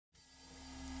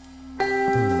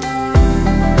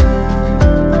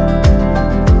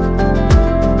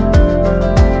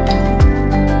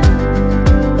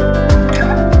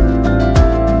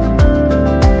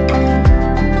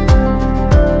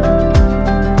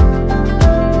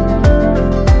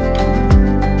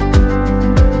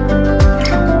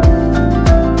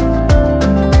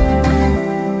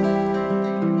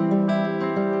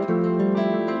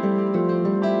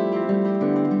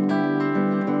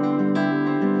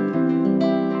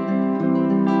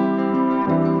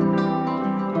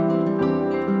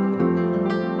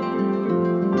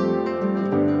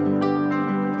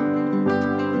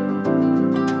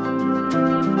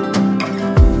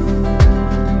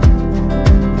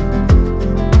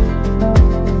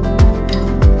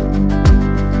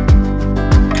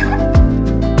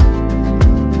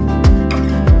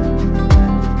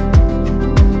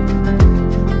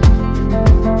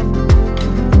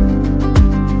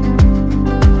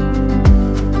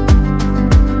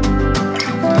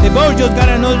just got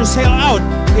another sail out.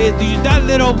 That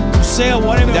little sail,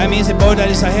 whatever, that means the boat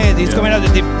that is ahead. It's coming out of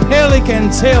the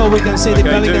Pelican sail. We can see the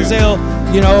Pelican sail.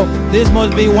 You know, this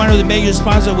must be one of the major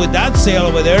sponsors with that sail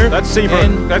over there. That's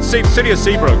Seabrook. That's City of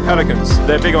Seabrook, Pelicans.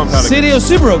 They're big on Pelicans. City of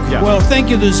Seabrook. Yeah. Well,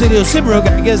 thank you to the City of Seabrook.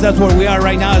 I guess that's where we are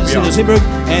right now, the City of Seabrook,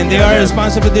 and they are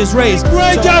responsible for this race.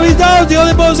 Great job, he's down. The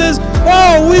other boat says,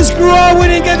 oh, we screw up. We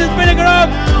didn't get the spinnaker up.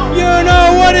 You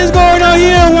know what is going on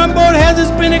here? One boat has a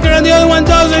spinnaker and the other one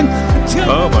doesn't.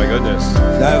 Oh my goodness.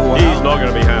 He's not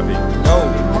going to be happy.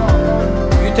 No.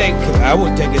 I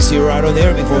would take a 0 out of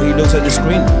there before he looks at the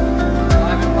screen.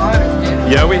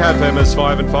 Yeah, we have him as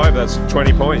 5 and 5. That's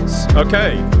 20 points.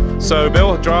 Okay, so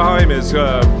Bill Draheim is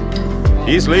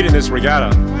he's leading this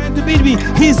regatta. Trying to beat me.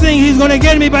 He's saying he's gonna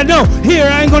get me, but no. Here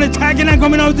I'm gonna attack and I'm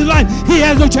coming out the line. He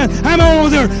has no chance. I'm over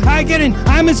there. I get in.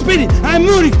 I'm speeding. I'm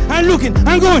moving. I'm looking.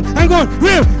 I'm going.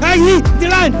 Real. I hit the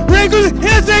line. Regular.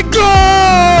 It's a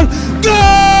goal.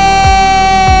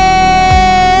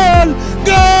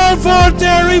 Goal for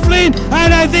Terry Flynn,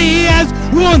 and I think he has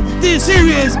won this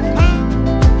series.